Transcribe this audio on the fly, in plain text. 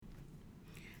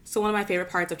So one of my favorite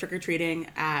parts of trick-or-treating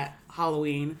at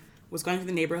Halloween was going through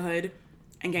the neighborhood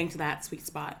and getting to that sweet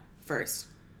spot first.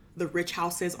 The rich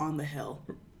houses on the hill.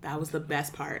 That was the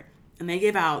best part. And they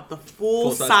gave out the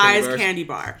full-size candy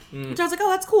bar. Which I was like, oh,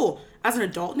 that's cool. As an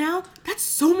adult now, that's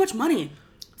so much money.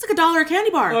 It's like $1 a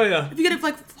candy bar. Oh, yeah. If you get it,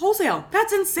 like, wholesale.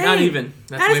 That's insane. Not even.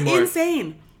 That's way more. That is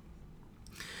insane.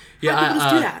 Yeah, How do people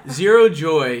just do that? Zero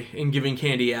joy in giving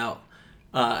candy out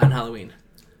on Halloween.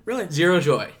 Really? Zero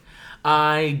joy.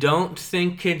 I don't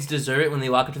think kids deserve it when they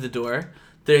walk up to the door.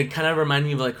 They kind of remind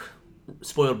me of, like,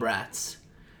 spoiled brats.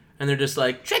 And they're just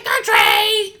like, trick or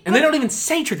treat! And they don't even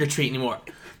say trick or treat anymore.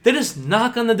 They just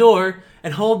knock on the door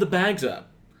and hold the bags up.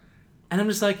 And I'm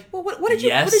just like, well, what did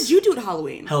you do at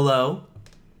Halloween? Hello?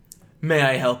 May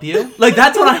I help you? Like,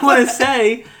 that's what I want to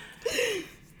say.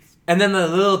 And then the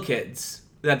little kids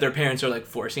that their parents are, like,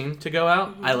 forcing to go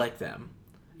out, I like them.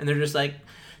 And they're just like,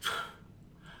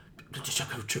 just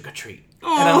go trick or treat.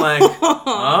 And I'm like,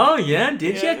 oh, yeah?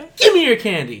 Did you? Give me your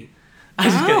candy. I'm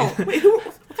just kidding. Wait,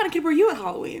 what kind of kid were you at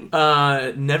Halloween?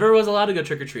 Never was allowed to go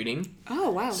trick-or-treating.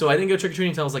 Oh, wow. So I didn't go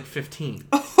trick-or-treating until I was, like, 15.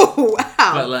 Oh,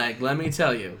 wow. But, like, let me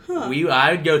tell you,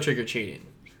 I would go trick-or-treating.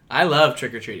 I love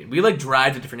trick-or-treating. We, like,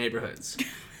 drive to different neighborhoods.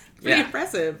 Pretty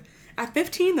impressive. At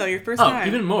 15, though, your first time. Oh,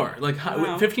 even more. Like,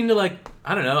 15 to, like,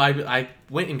 I don't know, I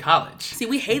went in college. See,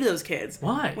 we hated those kids.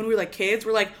 Why? When we were, like, kids,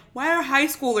 we're like, why are high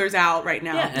schoolers out right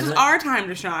now? Yeah, this is our time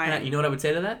to shine. You know what I would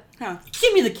say to that? Huh.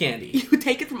 Give me the candy. You would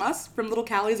take it from us, from little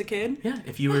Callie as a kid? Yeah,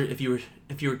 if you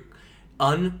were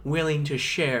unwilling to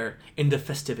share in the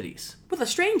festivities. With a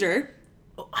stranger?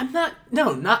 Oh,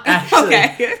 not actually.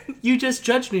 Okay. You just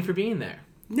judged me for being there.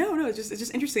 No, it's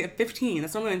just interesting. At 15,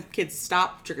 that's when kids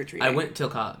stop trick-or-treating. I went till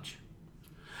college.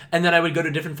 And then I would go to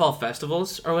different fall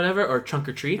festivals or whatever, or trunk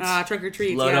or treats. Trunk or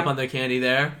treats, Load up on their candy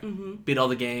there. Beat all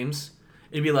the games.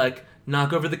 It'd be like,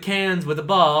 knock over the cans with a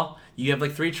ball. You have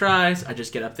like 3 tries. I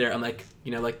just get up there. I'm like,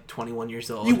 like 21 years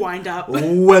old. You wind up.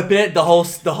 Whip it. The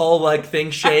whole like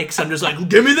thing shakes. I'm just like,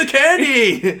 give me the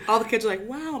candy. All the kids are like,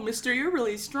 wow, mister, you're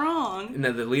really strong. And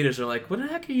then the leaders are like, what the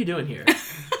heck are you doing here? And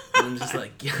I'm just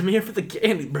like, I'm here for the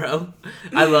candy, bro.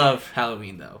 I love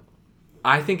Halloween, though.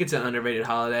 I think it's an underrated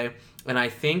holiday. And I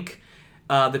think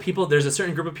there's a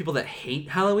certain group of people that hate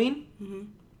Halloween. Mm-hmm.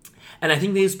 And I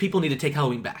think these people need to take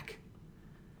Halloween back.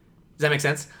 Does that make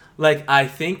sense? Like, I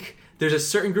think there's a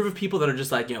certain group of people that are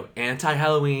just like,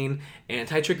 anti-Halloween,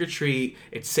 anti-trick-or-treat.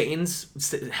 It's Satan's,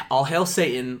 all hail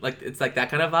Satan. Like, it's like that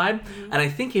kind of vibe. Mm-hmm. And I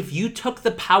think if you took the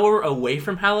power away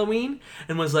from Halloween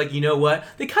and was like, you know what?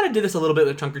 They kind of did this a little bit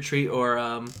with trunk-or-treat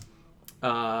or...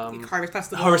 Harvest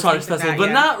Festival.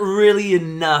 But not really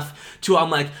enough to, I'm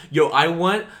like, I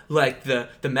want, like, the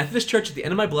Methodist church at the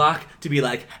end of my block to be,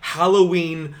 like,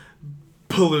 Halloween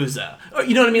Palooza. Or,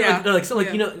 you know what I mean? Yeah.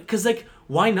 Because, like,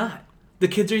 why not? The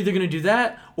kids are either going to do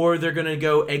that, or they're going to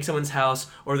go egg someone's house,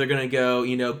 or they're going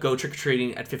to go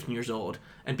trick-or-treating at 15 years old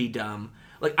and be dumb.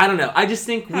 Like, I don't know. I just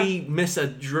think we miss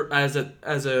as a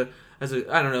I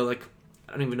don't know, like,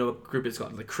 I don't even know what group it's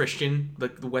called, like Christian,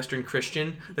 like the Western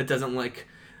Christian that doesn't like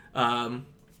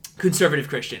conservative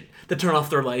Christian that turn off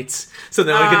their lights so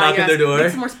that they can knock on their door.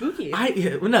 Makes it more spooky.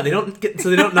 No, they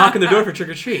don't knock on the door for trick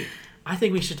or treat. I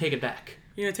think we should take it back.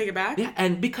 You gonna take it back? Yeah,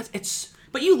 and because it's.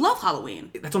 But you love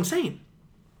Halloween. That's what I'm saying.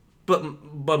 But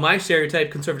my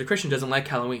stereotype conservative Christian doesn't like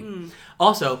Halloween.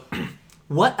 Also.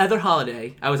 What other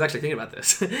holiday, I was actually thinking about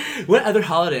this, what other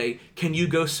holiday can you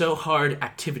go so hard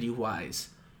activity-wise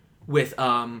with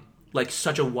like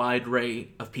such a wide range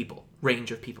of people?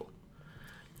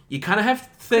 You kind of have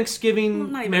Thanksgiving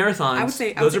marathons. I would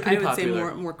say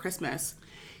more Christmas.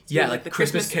 So yeah, like the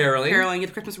Christmas caroling. You get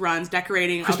the Christmas runs,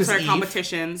 decorating, Christmas Eve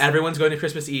competitions. Everyone's going to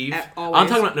Christmas Eve. Always. I'm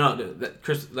talking about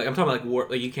I'm talking about war.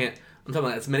 Like you can't. I'm talking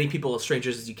about as many people as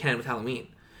strangers as you can with Halloween.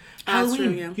 That's true,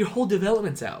 yeah. Your whole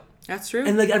development's out. That's true.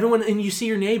 And like everyone, and you see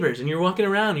your neighbors, and you're walking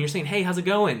around, and you're saying, "Hey, how's it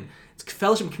going?" It's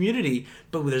fellowship and community,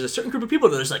 but there's a certain group of people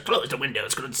that are just like, "Close the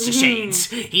windows, close the shades.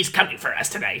 He's coming for us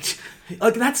tonight."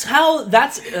 Like that's how I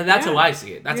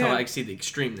see it. That's how I see the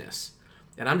extremeness,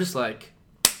 and I'm just like,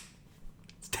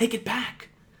 let's take it back.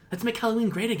 Let's make Halloween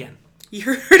great again. You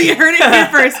heard it here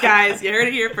first, guys. You heard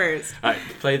it here first. All right,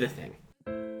 play the thing.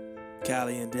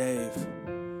 Callie and Dave,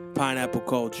 pineapple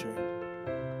culture.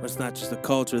 But it's not just a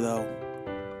culture, though.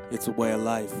 It's a way of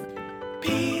life.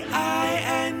 PINEAPPLE,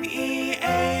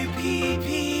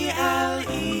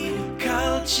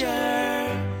 culture.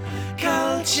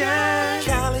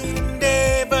 Callie and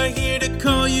Dave are here to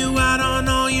call you out on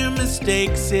all your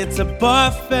mistakes. It's a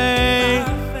buffet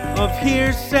of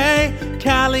hearsay.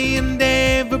 Callie and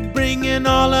Dave are bringing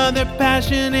all of their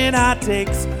passionate hot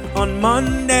takes on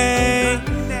Monday,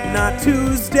 not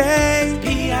Tuesday.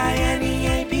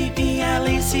 PINEAPPLE.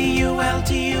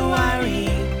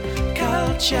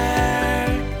 Culture.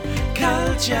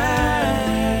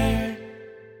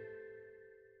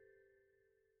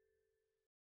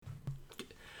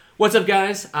 What's up,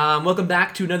 guys? Welcome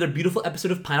back to another beautiful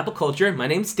episode of Pineapple Culture. My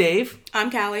name's Dave. I'm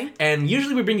Callie. And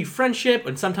usually we bring you friendship,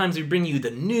 and sometimes we bring you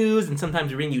the news, and sometimes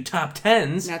we bring you top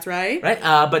 10s. That's right. Right?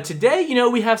 But today,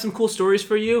 we have some cool stories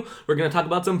for you. We're going to talk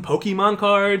about some Pokemon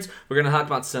cards. We're going to talk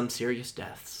about some serious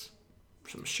deaths.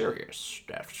 And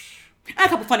And a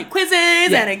couple funny quizzes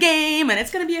and a game, and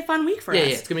it's going to be a fun week for us. Yeah,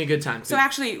 it's going to be a good time. So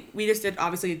actually, we just did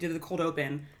the cold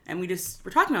open, and we're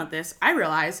talking about this. I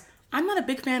realized I'm not a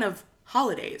big fan of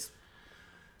holidays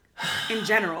in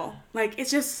general. Like, it's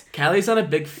just... Callie's not a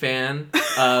big fan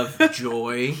of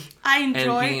joy and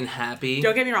being happy.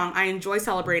 Don't get me wrong, I enjoy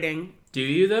celebrating. Do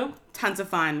you, though? Tons of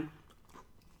fun.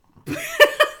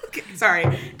 Sorry,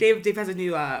 Dave has a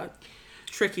new magic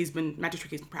trick he's been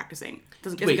practicing.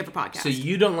 Isn't good for podcasts. So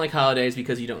you don't like holidays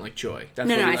because you don't like joy? That's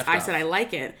no, I said I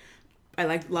like it.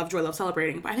 I love joy, love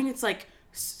celebrating. But I think it's like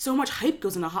so much hype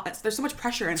goes into there's so much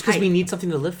pressure and hype. Because we need something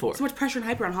to live for. So much pressure and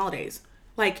hype around holidays.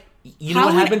 Like, you know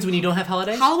what happens when you don't have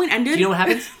holidays? Halloween ended. Do you know what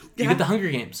happens? Yeah. You get the Hunger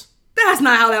Games. That's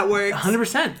not how that works.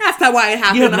 100%. That's not why it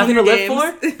happened. You have nothing to live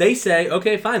live for? They say,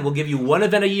 okay, fine, we'll give you one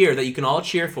event a year that you can all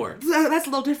cheer for. That's a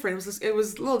little different. It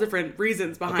was a little different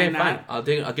reasons behind that.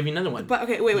 Okay, fine. I'll give you another one. But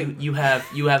okay, wait. You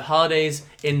have holidays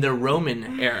in the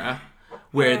Roman era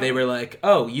where they were like,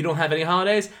 oh, you don't have any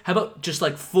holidays? How about just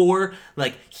like 4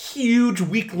 like huge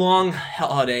week-long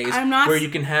holidays where you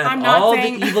can have all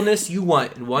the evilness you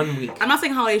want in 1 week? I'm not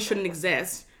saying holidays shouldn't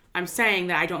exist. I'm saying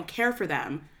that I don't care for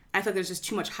them. I feel like there's just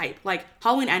too much hype. Like,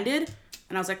 Halloween ended,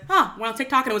 and I was like, went on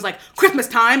TikTok, and it was like, Christmas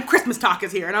time, Christmas talk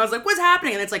is here. And I was like, what's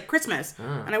happening? And it's like, Christmas.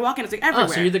 And I walk in, it's like everywhere.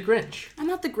 Oh, so you're the Grinch. I'm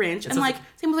not the Grinch. And like,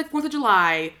 same with like 4th of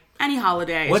July, any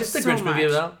holiday. What's the Grinch movie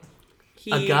about?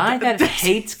 A guy that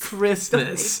hates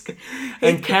Christmas.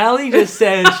 And Callie just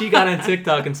said she got on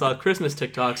TikTok and saw Christmas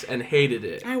TikToks and hated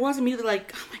it. I was immediately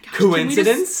like, oh my gosh.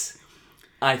 Coincidence?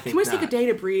 I think not. Can we just take a day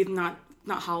to breathe, not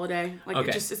holiday? Like,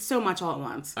 okay. It's so much all at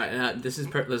once. All right,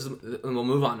 we'll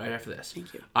move on right after this.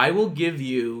 Thank you. I will give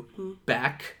you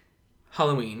back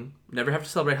Halloween. Never have to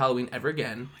celebrate Halloween ever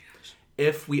again. Oh my gosh.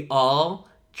 If we all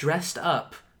dressed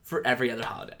up for every other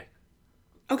holiday.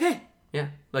 Okay. Yeah.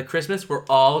 Like Christmas, we're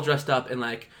all dressed up in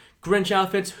like Grinch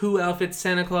outfits, Who outfits,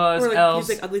 Santa Claus, or like elves.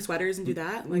 use like ugly sweaters and do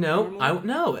that? Like,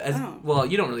 No. Well,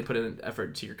 you don't really put in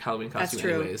effort to your Halloween costume. That's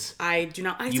true. Anyways. I do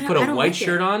not. You put a white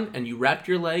shirt on and you wrapped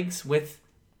your legs with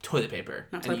toilet paper.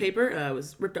 Not toilet paper. It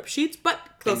was ripped up sheets, but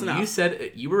close enough. You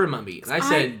said you were a mummy, and I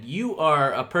said you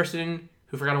are a person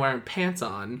who forgot to wear pants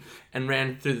on and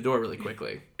ran through the door really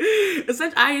quickly.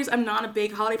 Essentially, I'm not a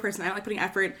big holiday person. I don't like putting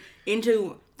effort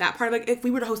into that part. Like, if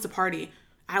we were to host a party,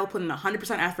 I will put in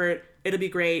 100% effort. It'll be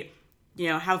great.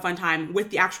 Have a fun time with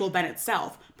the actual event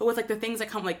itself. But with like the things that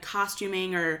come like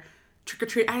costuming or trick or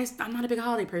treat, I'm not a big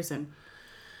holiday person.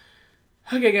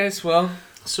 Okay, guys. Well,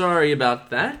 sorry about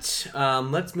that.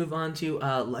 Let's move on to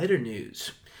lighter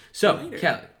news. So,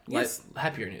 Callie, yes.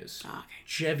 Happier news. Oh,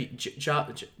 okay.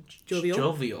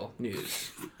 Jovial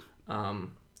news.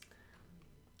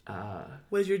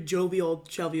 What is your jovial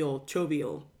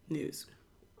news?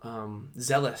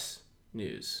 Zealous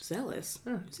news. Zealous?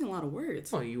 You're using a lot of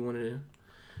words. Oh, you wanted to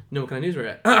know what kind of news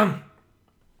we're at.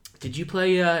 Did you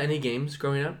play any games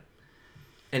growing up?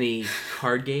 Any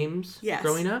card games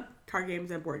growing up? Card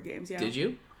games and board games, yeah. Did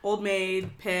you? Old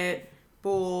Maid, Pit,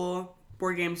 Bull,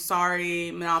 board games,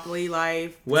 Sorry, Monopoly,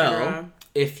 Life, Well, etc.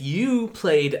 if you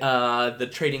played the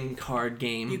trading card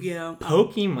game Yu-Gi-Oh!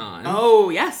 Pokemon, oh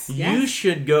yes, you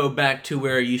should go back to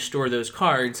where you store those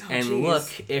cards and geez.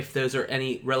 look if those are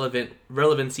any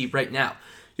relevancy right now.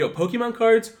 Pokemon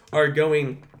cards are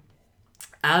going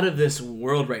out of this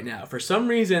world right now. For some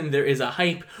reason, there is a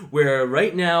hype where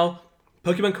right now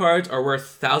Pokemon cards are worth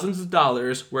thousands of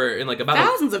dollars. Where in like about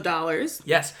thousands of dollars.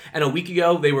 Yes, and a week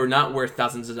ago they were not worth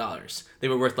thousands of dollars. They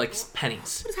were worth like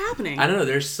pennies. What is happening? I don't know.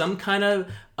 There's some kind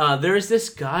of there's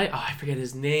this guy. Oh, I forget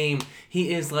his name.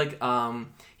 He is like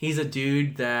he's a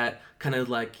dude that kind of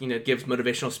like gives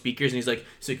motivational speakers, and he's like,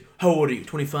 how old are you?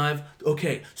 25?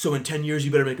 Okay, so in 10 years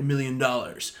you better make $1 million.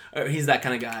 He's that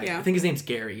kind of guy. Yeah. I think his name's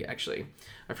Gary actually.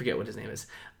 I forget what his name is.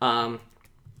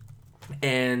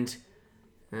 And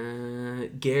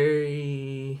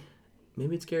Gary,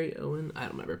 maybe it's Gary Owen, I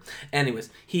don't remember. Anyways,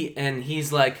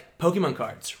 he's like, Pokemon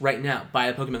cards right now, buy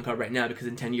a Pokemon card right now because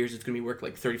in 10 years it's gonna be worth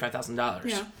like $35,000.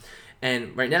 Yeah.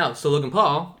 And right now, so Logan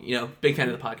Paul, big fan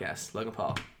of the podcast, Logan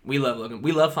Paul. We love Logan.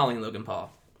 We love following Logan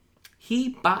Paul. He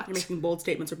bought. You're making bold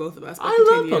statements for both of us. I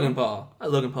love Logan Paul.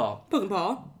 Logan Paul. Logan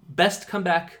Paul. Best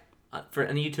comeback for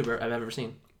any YouTuber I've ever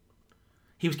seen.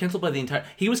 He was canceled by the entire.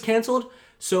 He was canceled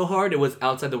so hard it was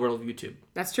outside the world of YouTube.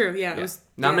 That's true. Yeah, it Yeah. was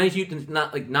Not many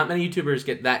YouTubers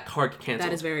get that hard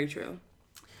canceled. That is very true.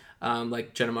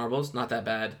 Like Jenna Marbles, not that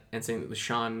bad, and same with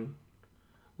Sean,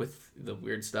 with the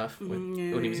weird stuff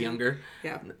when he was younger.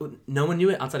 Yeah. No one knew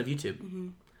it outside of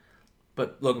YouTube.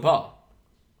 But Logan Paul,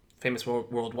 famous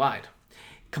worldwide,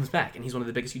 comes back, and he's one of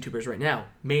the biggest YouTubers right now.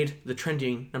 Made the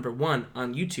trending #1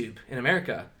 on YouTube in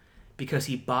America because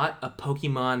he bought a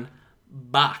Pokemon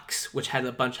box, which had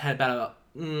about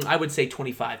I would say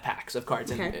 25 packs of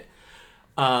cards in it,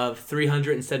 of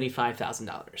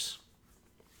 $375,000.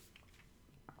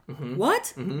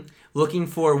 What? Looking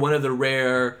for one of the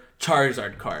rare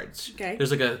Charizard cards. Okay.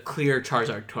 There's like a clear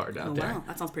Charizard card out there. Wow,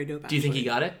 that sounds pretty dope. Do you think he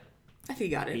got it? I think he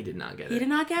got it. He did not get it. He did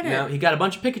not get it. No, he got a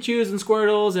bunch of Pikachus and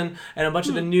Squirtles and a bunch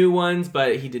of the new ones,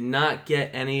 but he did not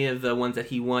get any of the ones that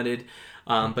he wanted.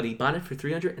 But he bought it for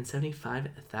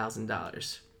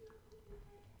 $375,000.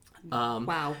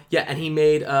 Wow. Yeah, and he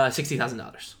made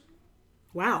 $60,000.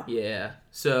 Wow. Yeah,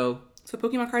 so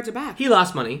Pokemon cards are back. he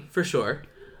lost money for sure.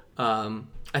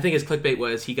 I think his clickbait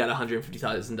was he got a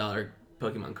 $150,000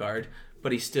 Pokemon card,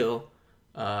 but he still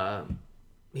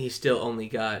only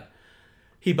got.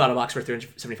 He bought a box for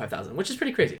 $375,000, which is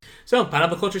pretty crazy. So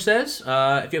Pineapple Culture says,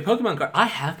 if you have Pokemon cards, I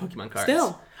have Pokemon cards.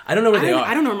 Still. I don't know where they are.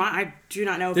 I don't know. I do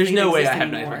not know. If There's they no way I exist have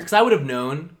nice anymore. ones because I would have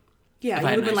known. Yeah, if you I would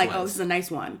had have been nice like, "Oh, ones. this is a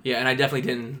nice one." Yeah, and I definitely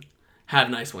didn't have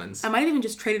nice ones. I might have even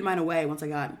just traded mine away once I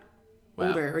got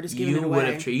older, or just given it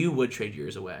away. You would trade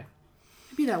yours away.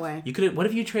 It'd be that way. You could. What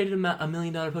if you traded $1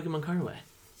 million Pokemon card away?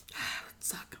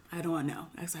 Suck. I don't want to know.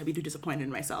 I'd be too disappointed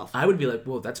in myself. I would be like,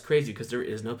 well, that's crazy because there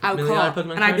is no I would $1 million call, Pokemon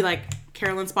card. and I'd be like,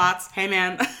 Carolyn Spots, hey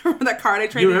man, remember that card I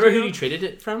traded? You remember who you traded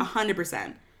it from?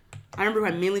 100%. I remember who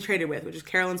I mainly traded with, which is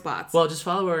Carolyn Spots. Well, just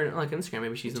follow her on like Instagram.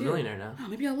 Maybe she's a millionaire now. Oh,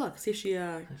 maybe I'll look, see if she.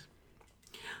 That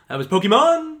was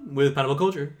Pokemon with Pineapple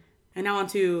Culture. And now on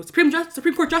to Supreme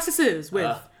Court Justices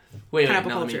with. Wait, Pineapple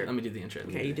no, Culture. let me do the intro.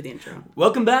 Okay, you did the intro.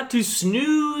 Welcome back to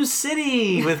Snooze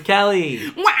City with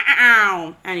Callie.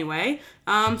 Wow. Anyway,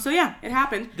 so yeah, it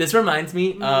happened. This reminds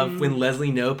me of when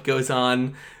Leslie Knope goes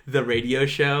on the radio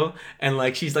show and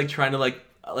like she's like trying to like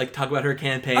talk about her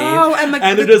campaign. Oh, and like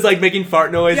they're just like making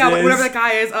fart noises. Yeah, whatever that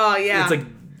guy is. Oh yeah. It's like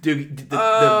the butt.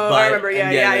 I remember.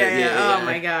 Yeah. Yeah. Oh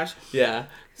my gosh. Yeah.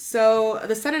 So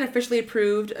the Senate officially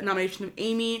approved a nomination of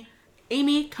Amy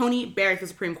Coney Barrett to the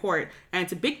Supreme Court, and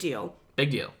it's a big deal.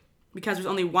 Big deal. Because there's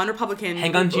only one Republican.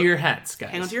 Hang on to your hats,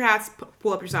 guys. Hang on to your hats.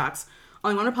 Pull up your socks.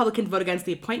 Only one Republican voted against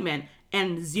the appointment,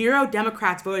 and 0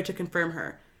 Democrats voted to confirm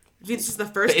her. This is the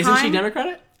first time. Isn't she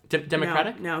Democratic?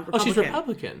 Democratic? No, Republican. Oh, she's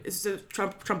Republican. This is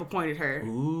Trump appointed her.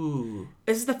 Ooh.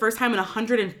 This is the first time in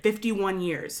 151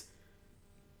 years.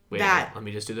 Wait, that let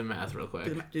me just do the math real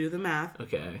quick. Do the math.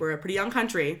 Okay. We're a pretty young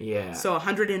country. Yeah. So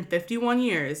 151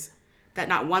 years that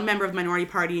not one member of the minority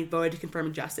party voted to confirm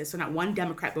a justice. So not one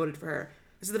Democrat voted for her.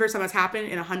 This is the first time that's happened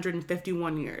in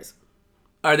 151 years.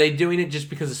 Are they doing it just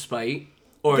because of spite?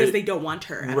 Or because they don't want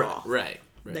her at all. Right.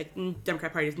 Like,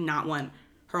 Democrat Party does not want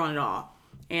her on at all.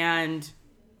 And,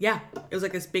 yeah, it was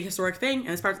like this big historic thing. And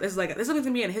this is going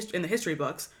to be in the history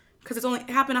books. Because it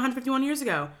happened 151 years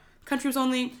ago. The country was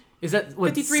only... Is that what,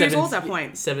 53 years old at that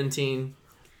point. 17.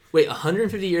 Wait,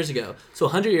 150 years ago. So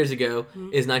 100 years ago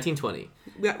is 1920.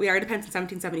 We are independent in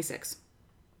 1776.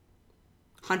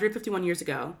 151 years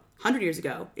ago, 100 years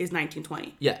ago is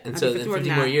 1920. Yeah, and so then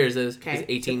 50 more years is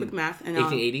 18, quick math, and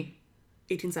 1880?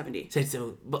 1870.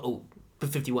 So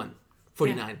 51.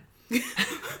 49. Yeah.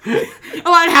 A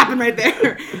lot happened right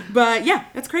there. But yeah,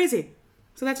 that's crazy.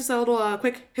 So that's just a little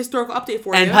quick historical update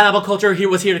for you. And Pineapple Culture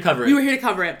was here to cover it. You were here to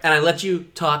cover it. And I let you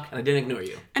talk, and I didn't ignore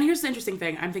you. And here's the interesting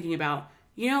thing I'm thinking about.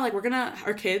 You know, like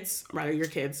your kids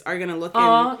are gonna look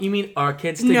Aw, you mean our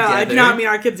kids together? No, I do not mean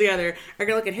our kids together. Are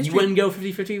gonna look at history. You wouldn't go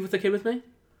 50-50 with a kid with me?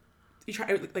 You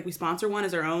try, like, we sponsor one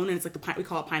as our own, and it's like we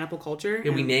call it Pineapple Culture.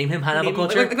 Yeah, we name him Pineapple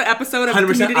Culture? Like the episode of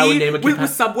 100%, Community I would name a kid with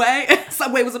Subway.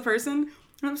 Subway was a person.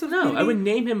 No, I would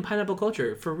name him Pineapple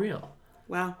Culture, for real.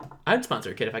 Wow. I'd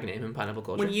sponsor a kid if I could name him Pineapple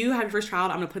Culture. When you have your first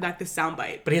child, I'm gonna put back this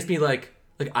soundbite. But he has to be like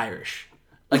Irish.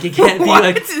 Like, he can't be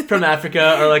like from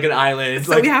Africa or like an island.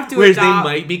 So like, we have to whereas adopt,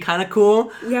 they might be kind of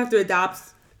cool. We have to adopt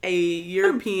a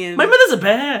European. My mother's a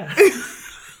bear.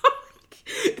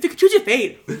 If you could choose your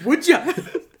fate, would you?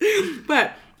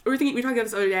 But we were talking about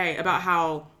this the other day about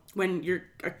how when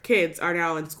our kids are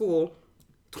now in school,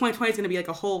 2020 is gonna be like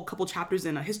a whole couple chapters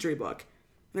in a history book.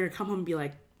 They're gonna come home and be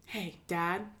like, "Hey,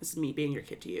 Dad, this is me being your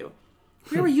kid to you.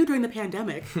 Where were you during the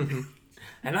pandemic?"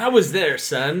 And I was there,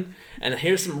 son. And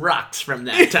here's some rocks from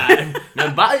that time.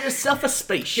 Now buy yourself a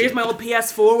spaceship. Here's my old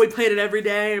PS4. We played it every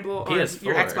day. Or PS4.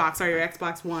 your Xbox, or your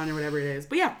Xbox One, or whatever it is.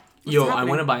 But yeah, Yo, I happening?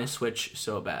 want to buy a Switch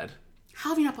so bad. How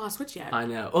have you not bought a Switch yet? I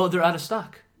know. Oh, they're out of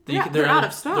stock. They're out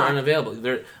of stock. They're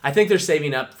unavailable. I think they're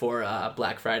saving up for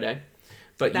Black Friday.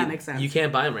 But That makes sense. You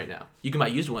can't buy them right now. You can buy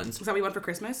used ones. Is that what you want for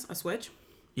Christmas? A Switch?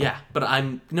 Yeah, but I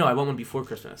want one before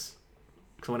Christmas.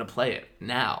 Because I want to play it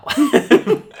now.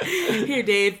 Here,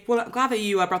 Dave. Well, I'm glad that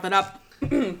you brought that up.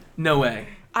 No way.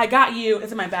 I got you.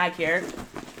 It's in my bag here.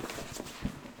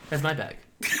 That's my bag.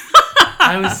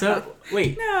 I was so...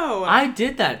 Wait. No. I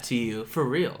did that to you, for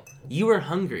real. You were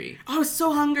hungry. I was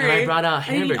so hungry. And I brought out I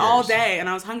didn't hamburgers. eat all day, and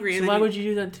I was hungry. So why would you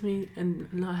do that to me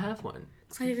and not have one?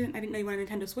 Because I didn't know you wanted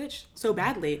a Nintendo Switch so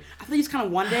badly. I thought you just kind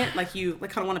of wanted it. Like, you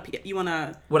kind of want to... You want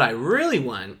to... What I really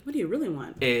want What do you really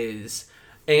want? is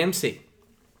AMC.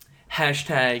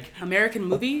 Hashtag... American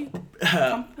movie?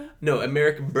 No,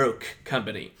 American Broke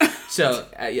Company. So,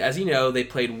 as you know, they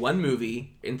played one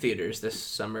movie in theaters this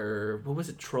summer. What was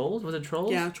it, Trolls? Was it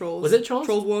Trolls? Yeah, Trolls. Was it Trolls?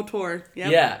 Trolls World Tour. Yep.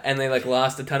 Yeah, and they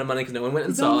lost a ton of money because no one went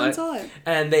and No one it. saw it.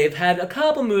 And they've had a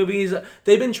couple movies.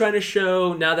 They've been trying to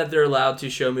show, now that they're allowed to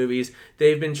show movies,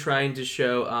 they've been trying to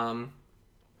show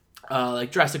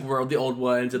like Jurassic World, the old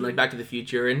ones, and like Back to the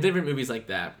Future, and different movies like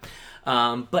that.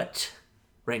 But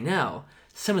right now,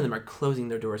 some of them are closing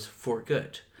their doors for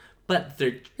good. But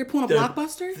You're pulling a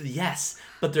Blockbuster? Yes,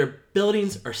 but their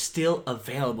buildings are still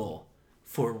available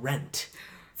for rent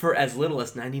for as little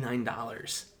as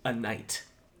 $99 a night.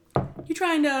 You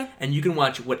trying to... And you can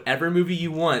watch whatever movie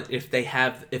you want if they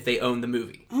own the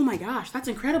movie. Oh my gosh, that's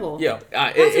incredible. Yeah,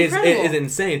 That's it incredible. is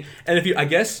insane. And if you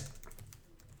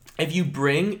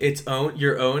bring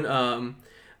your own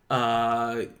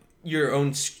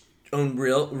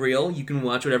reel, you can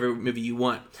watch whatever movie you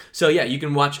want. So yeah, you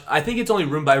can watch. I think it's only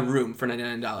room by room for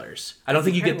 $99. I don't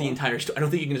think you get the entire story. I don't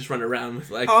think you can just run around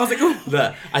with like. Oh, I was like,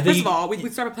 oh. I think First of all, we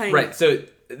started playing. Right. So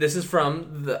this is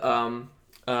from the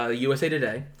USA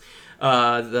Today.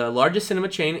 The largest cinema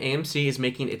chain, AMC, is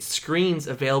making its screens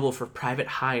available for private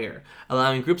hire,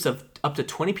 allowing groups of up to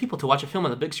 20 people to watch a film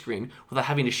on the big screen without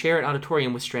having to share an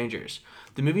auditorium with strangers.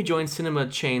 The movie joins cinema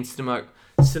chain Cinemark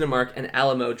and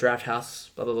Alamo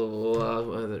Drafthouse, blah, blah, blah,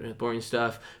 blah, blah, boring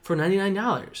stuff, for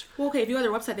 $99. Well, okay, if you go to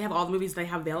their website, they have all the movies they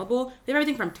have available. They have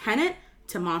everything from Tenet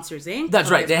to Monsters, Inc.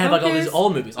 That's right. They have like all these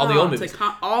old movies, all the old movies.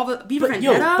 All the Beaver But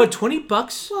Vendetta. but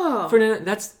 $20 Whoa. for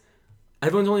that's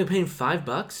everyone's only paying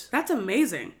 $5. That's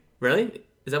amazing. Really?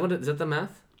 Is that the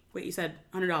math? Wait, you said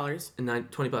 $100. And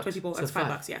 $20. 20 people. So That's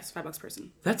 $5. Yes, $5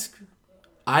 person. That's.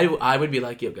 I would be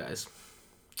like, yo guys.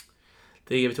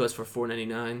 They gave it to us for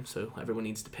 $4.99, so everyone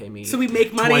needs to pay me. So we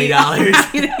make money.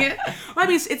 $20. Well, I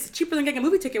mean, it's cheaper than getting a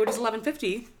movie ticket, which is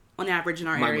 $11.50 on average in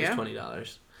our Mine area. was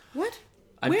 $20. What?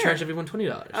 I Where? charged everyone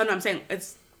 $20. Oh no, I'm saying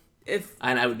if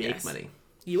And I would make Yes. money.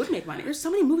 you would make money. There's so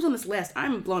many movies on this list.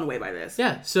 I'm blown away by this.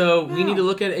 Yeah, so we Wow. need to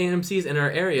look at AMC's in our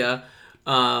area.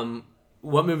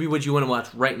 What movie would you want to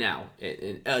watch right now?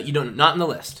 You don't, not in the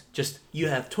list. Just you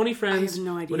have 20 friends,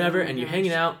 no idea. whatever, Oh my and you're gosh.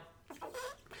 hanging out,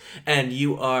 and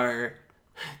you are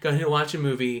going to watch a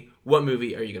movie. What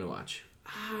movie are you going to watch?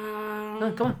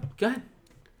 No, come on, go ahead.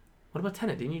 What about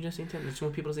Tenet? Didn't you just see Tenet? Did you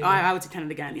want people to see Tenet? I would see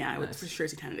Tenet again. Yeah, I would Nice. for sure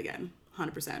see Tenet again.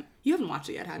 100%. You haven't watched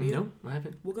it yet, have you? No, I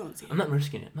haven't. We'll go and see it. I'm not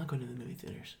risking it. I'm not going to the movie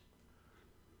theaters.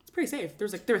 It's pretty safe. There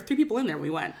were 3 people in there when we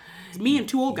went. It's me and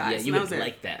 2 old guys. Yeah, you and I would was there.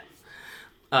 like that.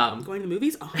 Going to the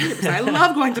movies? 100%. I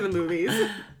love going to the movies.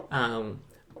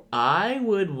 I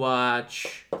would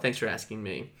watch. Thanks for asking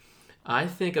me. I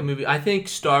think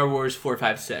Star Wars 4,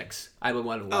 5, 6. I would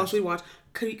want to watch. Oh, should we watch?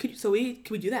 Could we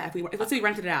do that? Let's say we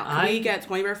rented it out. Could we get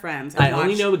 20 of our friends? And I only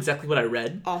watch know exactly what I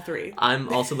read. all 3. I'm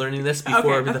also learning this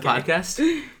before the okay.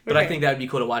 podcast. But I Okay. think that would be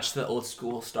cool to watch the old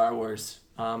school Star Wars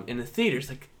in the theaters,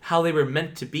 like how they were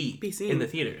meant to be seen in the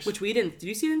theaters. Which we didn't. Did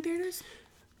you see it in theaters?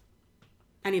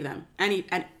 Any of them?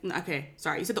 Okay,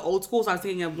 sorry. You said the old schools. I was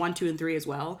thinking of 1, 2, and 3 as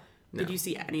well. Did you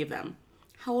see any of them?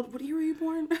 How old? What year were you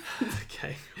born?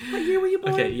 Okay. What year were you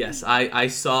born? Okay. Yes, I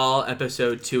saw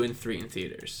episode 2 and 3 in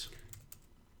theaters.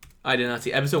 I did not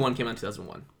see episode 1 came out in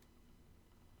 2001.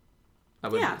 I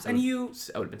would have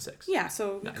been 6. Yeah,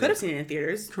 so you No, could have seen it in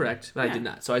theaters. Correct, but I Yeah. did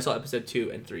not. So I saw episode 2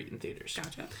 and 3 in theaters.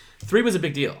 Gotcha. 3 was a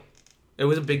big deal. It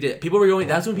was a big deal. People were going.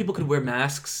 That's when people could wear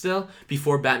masks still.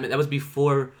 Before Batman. That was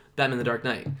before Batman: The Dark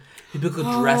Knight. People could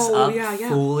dress up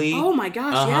fully. Oh my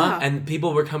gosh, yeah. And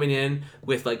people were coming in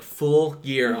with like full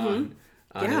gear on.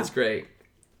 And Yeah. it was great.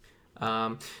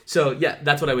 So yeah,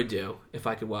 that's what I would do if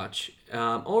I could watch.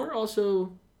 Or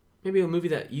also maybe a movie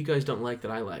that you guys don't like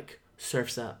that I like.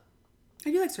 Surf's Up.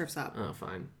 I do like Surf's Up. Oh,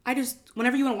 fine. I just,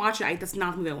 whenever you want to watch it, that's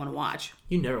not the movie I want to watch.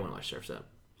 You never want to watch Surf's Up.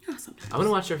 Yeah, sometimes. I want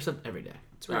to watch Surf's Up every day.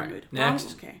 It's really All right, good.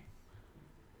 next. Okay.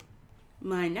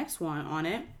 My next one on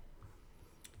it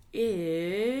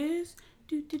is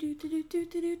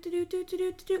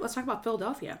Let's talk about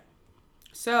Philadelphia.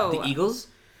 So The Eagles?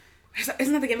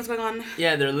 isn't that the game that's going on?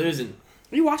 Yeah, they're losing.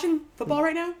 Are you watching football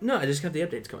right now? No, I just got the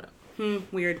updates coming up.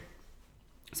 Weird.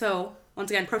 So once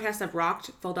again, protests have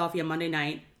rocked Philadelphia Monday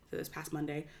night, so this past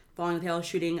Monday, following the tail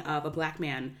shooting of a black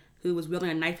man who was wielding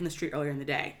a knife in the street earlier in the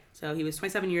day. So he was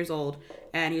 27 years old,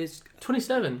 and he was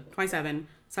 27.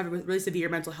 suffered with really severe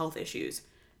mental health issues.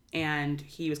 And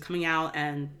he was coming out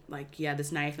and, like, he had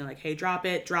this knife and, like, hey, drop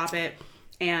it.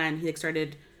 And he,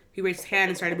 like, he raised his hand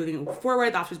and started moving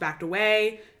forward. The officers backed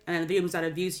away, and then the video moves out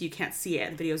of view so you can't see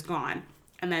it. The video's gone.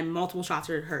 And then multiple shots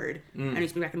are heard, and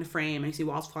he's moving back in the frame, and you see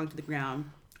walls falling to the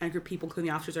ground. And a group of people, including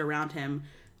the officers, are around him.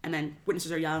 And then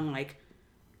witnesses are yelling, like,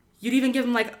 you'd even give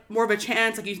him, like, more of a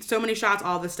chance. Like, you so many shots,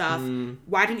 all this stuff.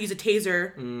 Why didn't you use a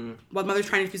taser? While the mother's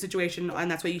trying to defuse the situation, and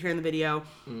that's what you hear in the video.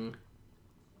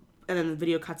 And then the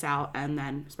video cuts out and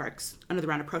then sparks another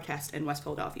round of protest in West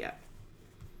Philadelphia.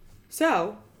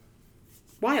 So,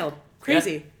 wild.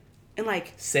 Crazy. Yeah. And,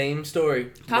 like... Same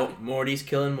story. Morty's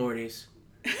killing Morty's.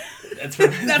 That's from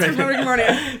Rick and Morty.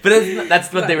 But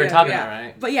that's what they were talking about,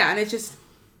 right? But yeah, and it's just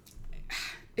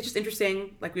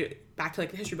interesting. Like, back to,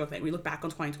 like, the history book thing. We look back on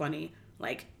 2020.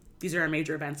 Like, these are our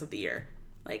major events of the year.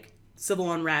 Like,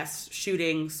 civil unrest,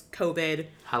 shootings, COVID.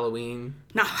 Halloween.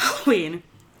 Not Halloween.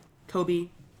 Kobe.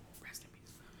 Rest in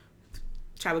peace.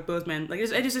 Chadwick Boseman. Like,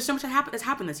 there's so much that's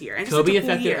happened this year. And Kobe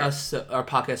affected us, our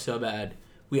podcast, so bad.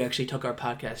 We actually took our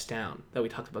podcast down that we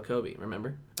talked about Kobe,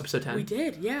 remember? Episode 10? We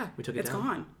did, yeah. We took it down. It's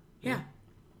gone. Yeah.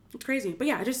 It's crazy. But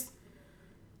yeah, this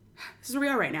is where we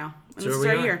are right now. And this is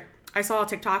where our we are. year. I saw a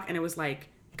TikTok and it was like,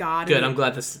 God. Good, I'm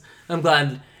glad this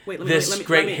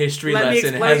great history let me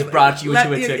lesson has brought you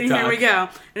into a TikTok. Here we go.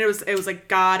 And it was like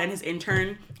God and his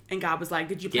intern, and God was like,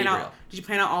 did you plan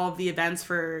out all of the events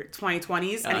for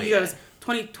 2020s? And he goes,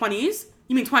 2020s?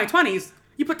 You mean 2020s?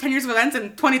 You put 10 years of events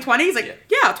in 2020? He's like,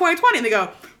 yeah 2020. And they go,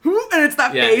 who? And it's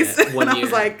that face. Yeah, and I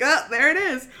was like, there it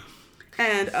is.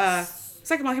 And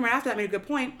second one came right after that made a good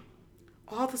point.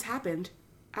 All of this happened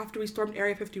after we stormed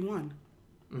Area 51.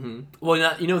 Mm-hmm.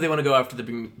 Well, they want to go after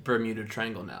the Bermuda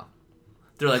Triangle now.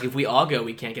 They're like, if we all go,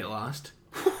 we can't get lost.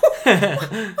 Let's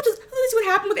see what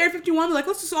happened with Area 51. They're like,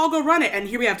 let's just all go run it. And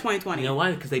here we have 2020. You know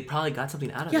why? Because they probably got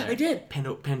something out of there. Yeah, they did.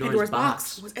 Pandora's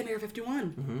box was in Area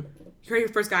 51. Mm-hmm. You heard it here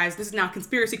first, guys. This is now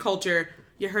conspiracy culture.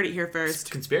 You heard it here first. It's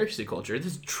conspiracy culture.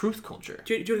 This is truth culture.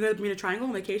 Do you want to go to the Bermuda Triangle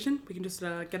on vacation? We can just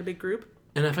get a big group.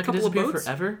 And if I could disappear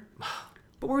forever...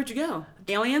 But where'd you go?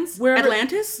 Aliens? Wherever,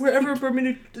 Atlantis? Wherever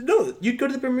Bermuda... No, you'd go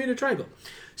to the Bermuda Triangle.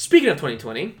 Speaking of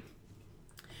 2020,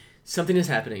 something is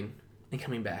happening and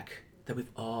coming back that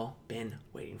we've all been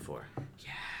waiting for.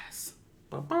 Yes.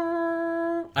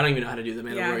 I don't even know how to do the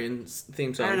Mandalorian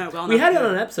theme song. I don't know. Well, we had it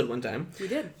on an episode one time. We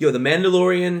did. Yo, the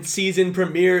Mandalorian season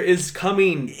premiere is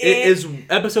coming. It is...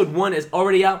 Episode 1 is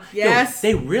already out. Yes. Yo,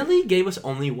 they really gave us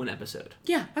only one episode.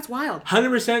 Yeah, that's wild.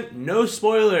 100% no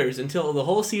spoilers until the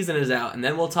whole season is out, and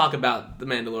then we'll talk about the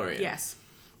Mandalorian. Yes.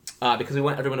 Because we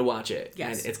want everyone to watch it.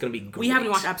 Yes. And it's going to be great. We haven't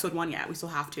watched episode 1 yet. We still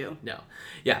have to. No.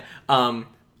 Yeah.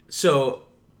 So...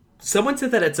 Someone said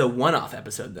that it's a one-off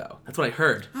episode, though. That's what I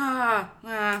heard.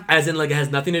 As in, like, it has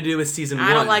nothing to do with season 1.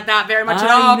 I don't like that very much at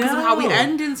all because of how we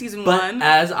end in season 1. But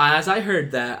as I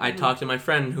heard that, I talked to my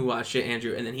friend who watched it,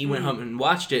 Andrew, and then he went home and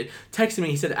watched it, texted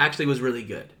me, he said it actually was really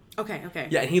good. Okay.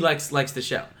 Yeah, and he likes the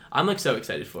show. I'm, like, so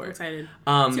excited for it. I'm excited.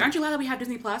 So aren't you glad that we have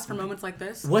Disney Plus for moments like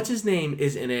this? What's his name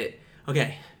is in it?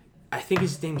 Okay. I think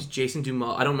his name's Jason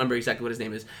Dumas. I don't remember exactly what his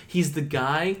name is. He's the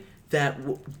guy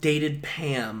that dated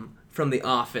Pam from The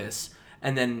Office,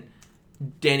 and then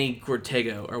Danny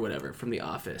Cortego or whatever from The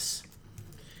Office.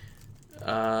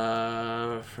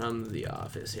 From The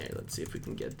Office. Here, let's see if we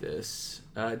can get this.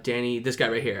 This guy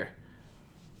right here.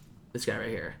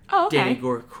 Oh, okay. Danny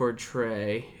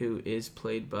Cortray, who is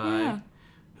played by...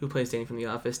 Who plays Danny from The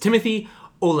Office? Timothy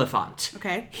Olyphant.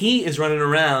 Okay. He is running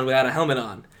around without a helmet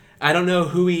on. I don't know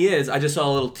who he is. I just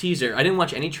saw a little teaser. I didn't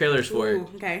watch any trailers for it.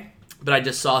 Okay. But I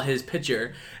just saw his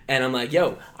picture, and I'm like,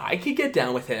 yo, I could get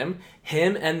down with him.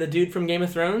 Him and the dude from Game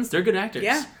of Thrones, they're good actors.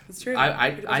 Yeah, that's true.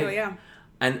 Yeah.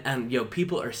 And yo,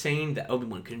 people are saying that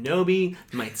Obi-Wan Kenobi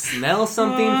might smell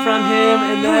something from him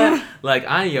and that. Like,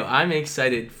 I'm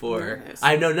excited for...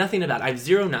 I know nothing about it. I have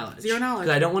zero knowledge. Because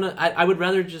I don't want to... I would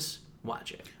rather just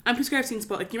watch it. I'm too scared I've seen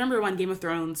spoilers. Like, do you remember when Game of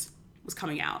Thrones was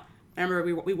coming out? I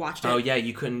remember we watched it. Oh, yeah,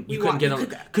 you couldn't get on...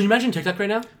 Could you imagine TikTok right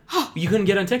now? You couldn't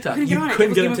get on TikTok. You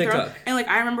couldn't get on TikTok. And, like,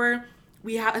 I remember... I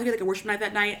think we had like a worship night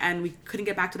that night, and we couldn't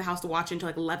get back to the house to watch it until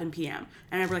like 11 p.m.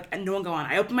 And I remember like, and no one go on.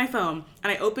 I opened my phone,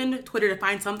 and I opened Twitter to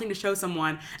find something to show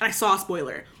someone, and I saw a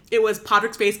spoiler. It was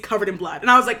Podrick's face covered in blood.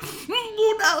 And I was like,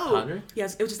 oh no! Podrick?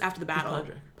 Yes, it was just after the battle.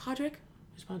 Who's Podrick? Podrick?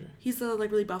 Who's Podrick? He's the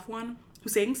like really buff one who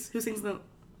sings the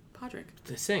Podrick.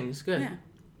 He sings. Good. Yeah.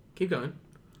 Keep going.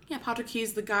 Yeah, Podrick,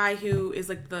 he's the guy who is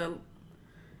like the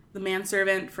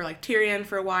manservant for like Tyrion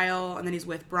for a while, and then he's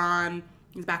with Bronn.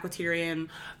 He's back with Tyrion.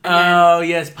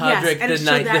 Yes, Podrick, and it the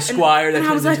showed knight, the squire that I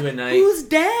turns was into a knight. Who's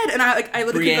dead? And I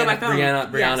literally could go my phone.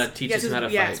 Brianna teaches him how to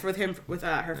fight. Yes, with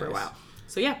her for a while.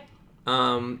 So yeah.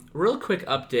 Real quick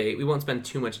update. We won't spend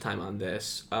too much time on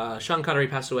this. Sean Connery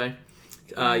passed away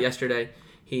yesterday.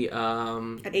 He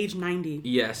at age 90.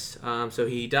 Yes. So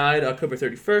he died October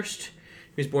 31st.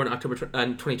 He was born October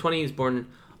 2020. He was born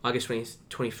August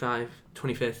 25th,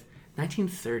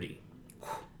 1930.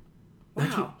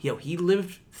 Wow. He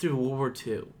lived through World War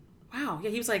II. Wow. Yeah,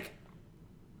 he was like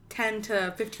 10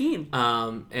 to 15.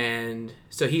 And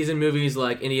so he's in movies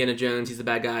like Indiana Jones. He's the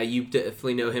bad guy. You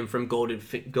definitely know him from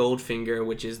Goldfinger,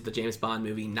 which is the James Bond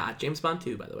movie, not James Bond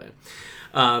 2, by the way.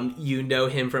 You know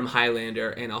him from Highlander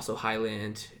and also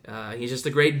Highland. He's just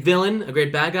a great villain, a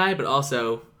great bad guy, but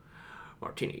also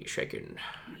martini shaken,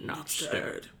 not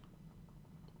stirred.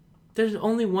 There's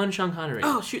only one Sean Connery.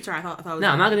 Oh shoot! Sorry, I thought it was. No,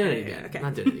 I'm not gonna do it again. Okay. I'm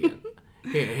not doing it again.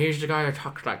 Here's the guy who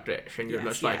talks like this, and you're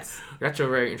just like, that's a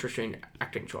very interesting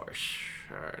acting choice,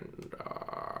 and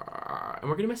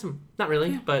we're gonna miss him. Not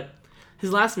really, but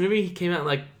his last movie he came out in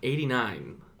like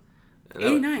 '89.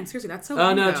 89. Seriously, that's so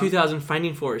long ago. 2000.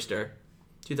 Finding Forrester.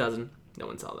 2000. No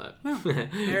one saw that. Oh,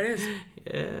 there it is.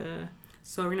 Yeah.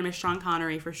 So we're gonna miss Sean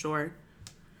Connery for sure.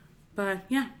 But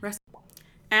yeah, rest.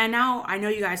 And now I know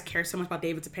you guys care so much about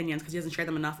David's opinions because he doesn't share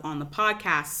them enough on the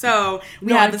podcast. So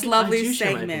we have this lovely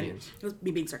segment. It was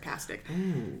me being sarcastic.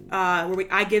 Where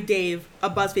I give Dave a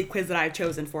BuzzFeed quiz that I've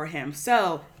chosen for him.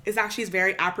 So it's actually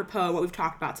very apropos what we've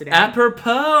talked about today.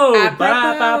 Apropos.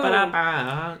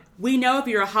 We know if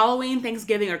you're a Halloween,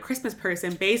 Thanksgiving, or Christmas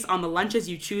person based on the lunches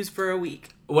you choose for a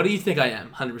week. What do you think I am?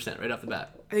 100% right off the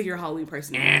bat. I think you're a Halloween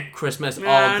person. Christmas all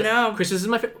day. No. Christmas is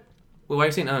my favorite. Well, why are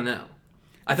you saying, oh no?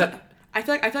 I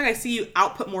feel like I see you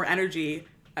output more energy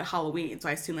at Halloween, so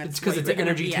I assume that's it's because it's an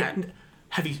energy.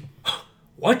 Have you?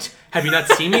 What? Have you not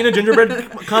seen me in a gingerbread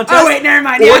contest? Oh wait, never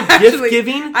mind. Or Yeah, gift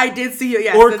giving? I did see you.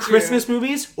 Yes, or that's Christmas true.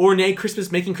 movies? Or making Christmas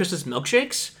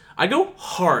milkshakes? I go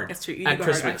hard. That's true. At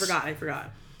Christmas. I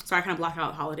forgot. So I kind of block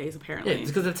out holidays apparently. Yeah,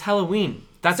 it's because it's Halloween.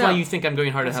 That's why you think I'm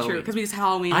going hard at Halloween. That's true, because we just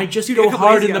Halloween. I just go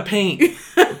hard in the paint.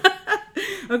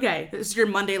 Okay, this is your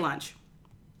Monday lunch.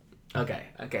 Okay.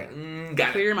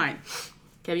 Got Clear it. your mind.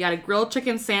 Okay, we got a grilled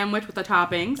chicken sandwich with the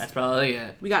toppings. That's probably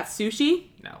it. We got sushi.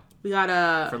 No. We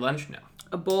got For lunch? No.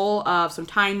 a bowl of some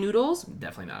Thai noodles.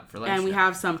 Definitely not. For lunch, And we no.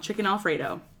 have some chicken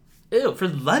Alfredo. Ew, for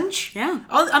lunch? Yeah.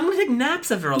 I'm going to take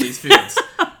naps after all these foods.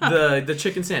 the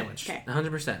chicken sandwich. Okay.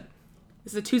 100%.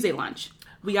 This is a Tuesday lunch.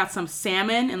 We got some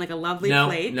salmon in like a lovely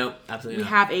plate. No, absolutely We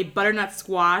not. have a butternut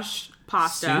squash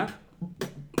pasta.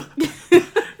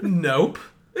 Nope.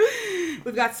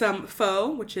 We've got some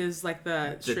pho, which is like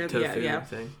the shrimp. tofu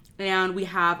thing. And we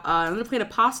have another plate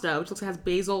of pasta, which looks like it has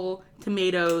basil,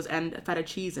 tomatoes, and feta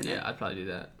cheese in it. Yeah, I'd probably do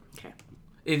that. Okay.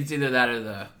 It's either that or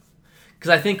the... Because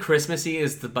I think Christmassy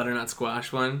is the butternut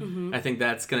squash one. Mm-hmm. I think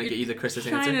that's going to get you the Christmas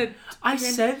answer. I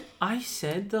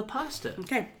said the pasta.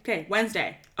 Okay.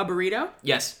 Wednesday, a burrito.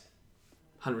 Yes.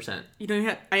 100%. You don't even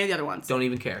have any of the other ones. Don't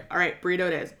even care. All right, burrito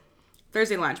it is.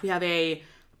 Thursday lunch, we have a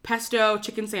pesto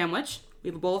chicken sandwich. We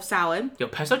have a bowl of salad. Yo,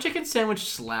 pesto chicken sandwich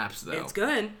slaps, though. It's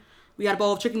good. We got a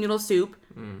bowl of chicken noodle soup.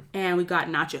 And we got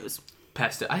nachos.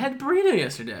 Pesto. I had burrito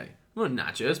yesterday. Well,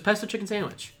 nachos. Pesto chicken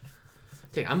sandwich.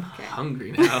 Dang, I'm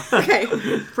hungry now. Okay.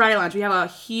 Friday lunch, we have a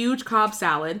huge Cobb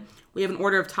salad. We have an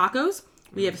order of tacos.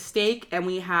 We have steak. And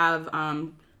we have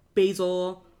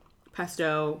basil,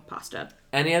 pesto, pasta.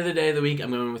 Any other day of the week,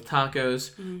 I'm going with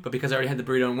tacos. But because I already had the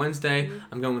burrito on Wednesday,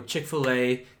 I'm going with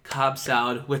Chick-fil-A Cobb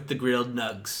salad with the grilled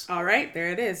nugs. All right,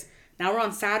 there it is. Now we're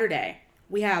on Saturday.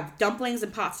 We have dumplings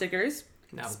and pot stickers.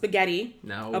 No. Spaghetti.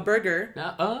 No. A burger.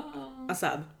 No. Oh. A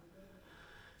sub.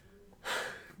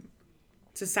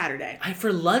 It's a Saturday.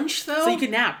 For lunch, though? So you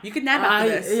could nap. You could nap after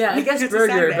this. Yeah, I guess It's a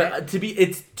burger. Saturday. But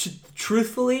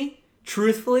truthfully,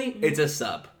 it's a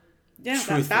sub. Yeah,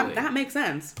 Truthfully. that makes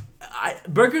sense.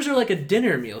 Burgers are like a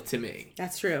dinner meal to me.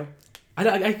 That's true.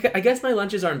 I guess my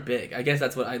lunches aren't big. I guess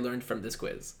that's what I learned from this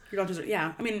quiz. Your lunches are,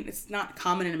 yeah. I mean, it's not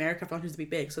common in America for lunches to be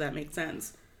big, so that makes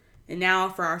sense. And now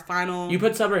for our final... You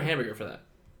put sub or hamburger for that?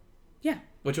 Yeah.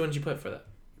 Which one did you put for that?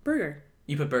 Burger.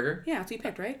 You put burger? Yeah, that's what you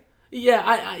picked, right?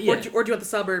 Yeah, yeah. Or do you want the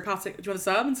sub or pasta? Do you want the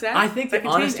sub instead? I think the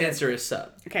honest answer is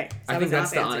sub. Okay. I think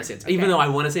that's the honest answer. Okay. Even though I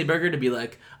want to say burger to be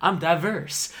like, I'm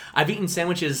diverse. I've eaten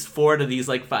sandwiches 4 to these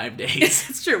 5 days.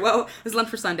 It's true. Well, this is lunch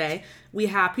for Sunday. We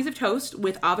have piece of toast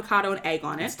with avocado and egg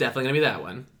on it. It's definitely going to be that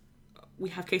one. We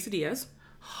have quesadillas.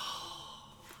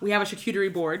 We have a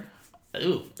charcuterie board.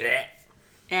 Ooh.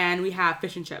 And we have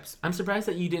fish and chips. I'm surprised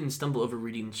that you didn't stumble over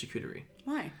reading charcuterie.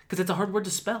 Why? Because it's a hard word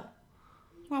to spell.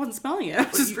 Well, I wasn't spelling it. I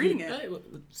was just reading it.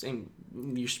 Same.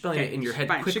 You're spelling it in your head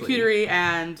fine. quickly. Charcuterie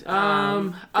and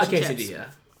quesadilla.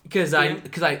 Because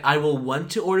I will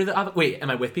want to order the wait. Am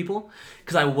I with people?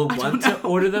 Because I will want to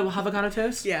order the avocado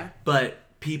toast. Yeah. But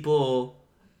people,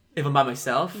 if I'm by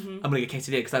myself, I'm gonna get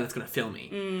quesadilla because that's gonna fill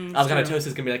me. Avocado toast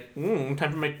is gonna be like,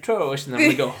 time for my toast, and then I'm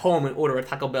gonna go home and order a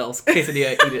Taco Bell's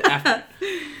quesadilla. Eat it after.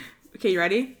 Okay, you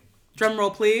ready? Drum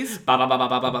roll, please. Ba ba ba ba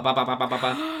ba ba ba ba ba ba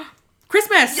ba.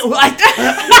 Christmas! Yo, I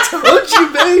told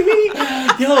you, baby!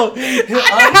 Yo,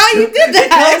 how you did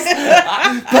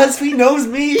that! BuzzFeed knows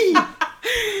me!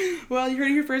 Well, you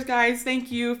heard it here first, guys. Thank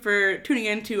you for tuning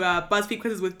in to BuzzFeed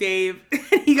Quizzes with Dave.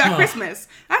 He got Christmas.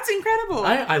 That's incredible.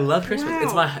 I love Christmas. Wow.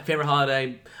 It's my favorite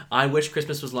holiday. I wish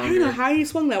Christmas was longer. I don't know how you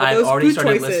swung that with I've those already food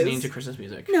started choices. listening to Christmas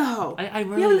music. No. I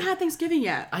really... We haven't had Thanksgiving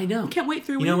yet. I know. We can't wait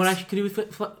 3 weeks. You know what I could do with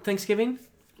Thanksgiving?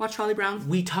 Watch Charlie Brown.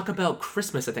 We talk about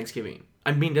Christmas at Thanksgiving.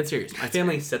 I'm being dead serious. My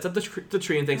family sets up the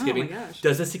tree on Thanksgiving, Oh my gosh.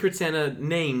 does the Secret Santa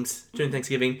names during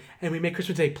Thanksgiving, and we make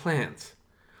Christmas Day plans.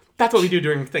 That's what we do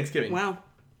during Thanksgiving. Wow.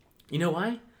 You know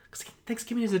why? Because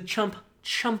Thanksgiving is a chump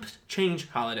change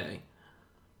holiday.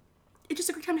 It's just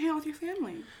a great time to hang out with your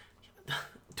family.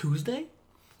 Tuesday?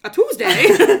 A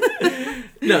Tuesday?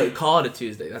 No, call it a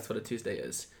Tuesday. That's what a Tuesday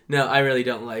is. No, I really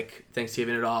don't like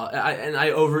Thanksgiving at all.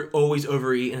 I always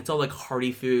overeat, and it's all like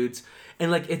hearty foods,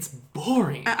 and like it's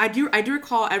boring. I do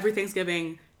recall every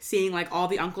Thanksgiving seeing like all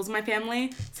the uncles in my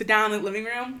family sit down in the living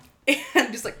room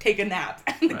and just like take a nap,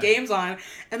 and the game's on,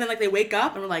 and then like they wake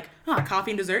up and we're like,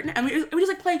 coffee and dessert, and we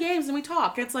just like play games and we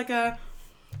talk. It's like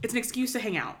it's an excuse to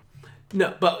hang out.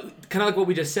 No, but kind of like what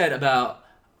we just said about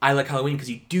I like Halloween because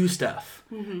you do stuff.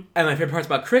 Mm-hmm. And my favorite parts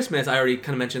about Christmas, I already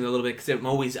kind of mentioned a little bit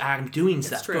because I'm doing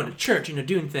stuff, true. going to church,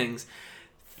 doing things.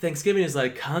 Thanksgiving is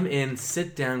like come in,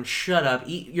 sit down, shut up,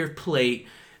 eat your plate,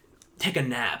 take a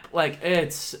nap. Like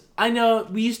I know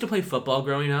we used to play football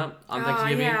growing up on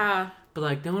Thanksgiving, but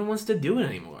like no one wants to do it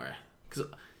anymore. Because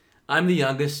I'm the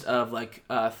youngest of like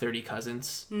 30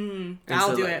 cousins.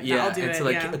 I'll do it. Yeah, I'll do and it. so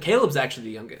like Caleb's actually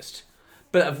the youngest.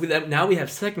 But now we have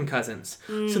second cousins.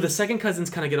 So the second cousins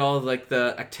kind of get all of, like,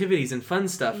 the activities and fun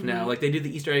stuff now. Like, they do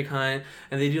the Easter egg hunt,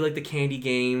 and they do, like, the candy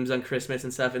games on Christmas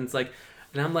and stuff. And it's like,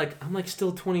 and I'm like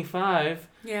still 25.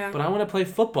 Yeah. But I want to play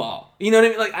football. You know what I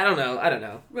mean? Like, I don't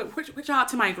know. Quick shout out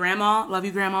to my grandma. Love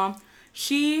you, Grandma.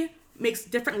 She makes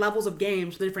different levels of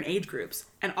games for different age groups,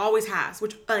 and always has.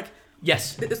 Which, like...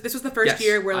 Yes. This was the first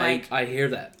year where, like... I hear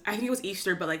that. I think it was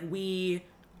Easter, but, like,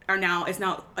 it's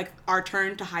now like our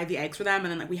turn to hide the eggs for them,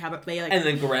 and then like we have it play like. And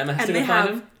then Grandma has to go find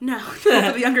them. No, for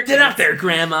the younger kids. Get out there,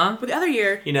 Grandma. But the other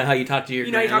year, you know how you talk to your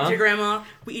grandma. You talk to your grandma.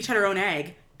 We each had our own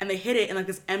egg, and they hid it in like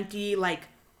this empty like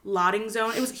lotting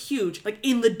zone. It was huge, like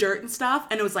in the dirt and stuff,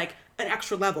 and it was like an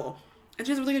extra level. And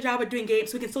she does a really good job at doing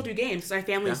games, so we can still do games because our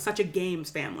family is such a games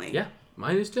family. Yeah.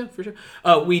 Mine is too, for sure.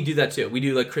 We do that too. We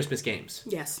do like Christmas games.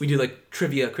 Yes. We do like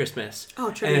trivia Christmas.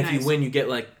 Oh, trivia! And if you win, you get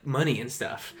like money and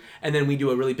stuff. And then we do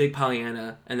a really big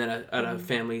Pollyanna, and then a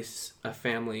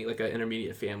family, like an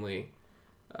intermediate family,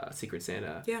 Secret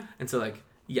Santa. Yeah. And so like,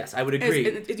 yes, I would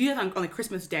agree. Do you have on like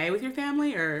Christmas Day with your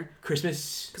family or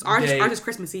Christmas? Because ours is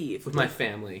Christmas Eve with my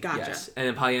family. Gotcha. Yes. And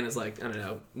then Pollyanna's like I don't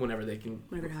know whenever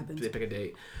it happens. They pick a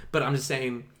date. But I'm just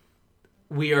saying,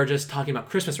 we are just talking about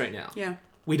Christmas right now. Yeah.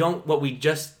 We don't, what we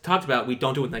just talked about, we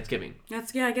don't do with Thanksgiving. I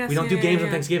guess. We don't do games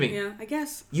on Thanksgiving. Yeah, I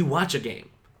guess. You watch a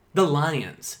game. The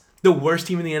Lions, the worst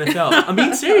team in the NFL. I'm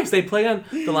being serious.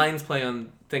 The Lions play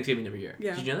on Thanksgiving every year.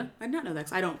 Yeah. Did you know that? I did not know that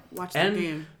because I don't watch the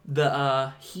game.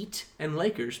 The Heat and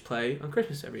Lakers play on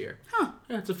Christmas every year. Huh.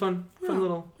 Yeah, it's a fun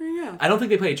little... There you go. I don't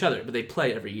think they play each other, but they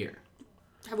play every year.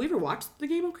 Have we ever watched the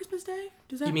game on Christmas Day?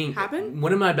 Does that happen?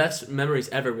 One of my best memories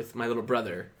ever with my little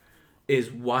brother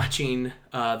is watching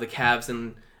the Cavs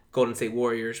and Golden State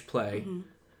Warriors play. Mm-hmm.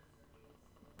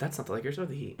 That's not the Lakers or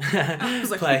the Heat.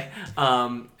 Play.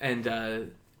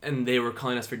 And they were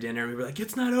calling us for dinner. We were like,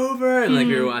 it's not over. And like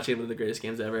we were watching one of the greatest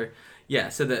games ever. Yeah,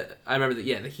 so I remember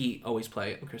that, the Heat always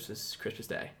play on Christmas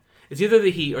Day. It's either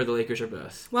the Heat or the Lakers or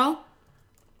both. Well,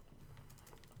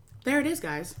 there it is,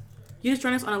 guys. You just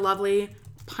joined us on a lovely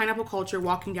pineapple culture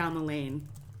walking down the lane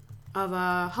of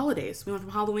holidays. We went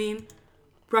from Halloween,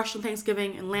 brushed on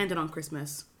Thanksgiving, and landed on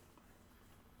Christmas.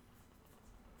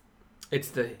 It's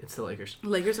the Lakers.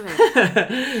 Lakers,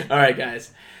 okay. All right,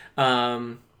 guys.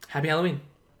 Happy Halloween.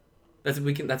 That's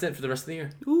it for the rest of the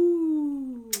year.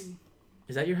 Ooh.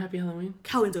 Is that your Happy Halloween?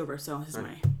 Halloween's over, so this is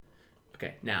my.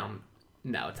 Okay, now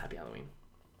it's Happy Halloween.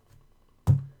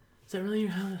 Is that really your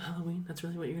Halloween? That's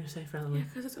really what you're gonna say for Halloween? Yeah,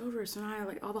 because it's over. So now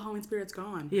all the Halloween spirit's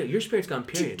gone. Yeah, your spirit's gone.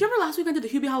 Do Period. you remember last week I did the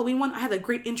Hubie Halloween one? I had a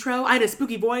great intro. I had a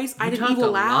spooky voice. I did an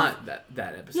evil laugh. That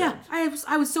episode. Yeah, I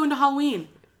was so into Halloween.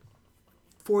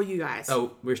 For you guys.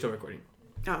 Oh, we're still recording.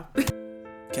 Oh.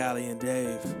 Callie and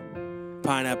Dave,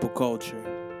 pineapple culture.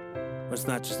 But it's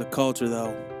not just a culture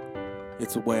though,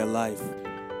 it's a way of life.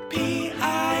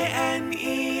 Pineapple,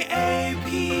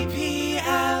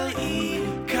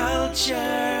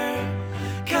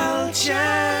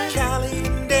 culture. Callie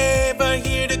and Dave are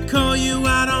here to call you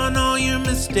out on all your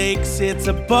mistakes. It's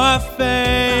a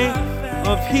buffet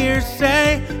of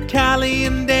hearsay. Callie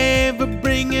and Dave are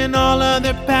bringing all of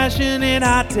their passionate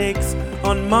hot takes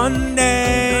on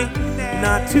Monday,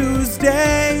 not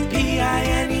Tuesday.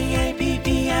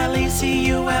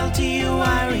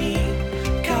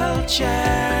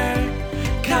 Pineapple,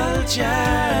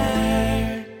 culture.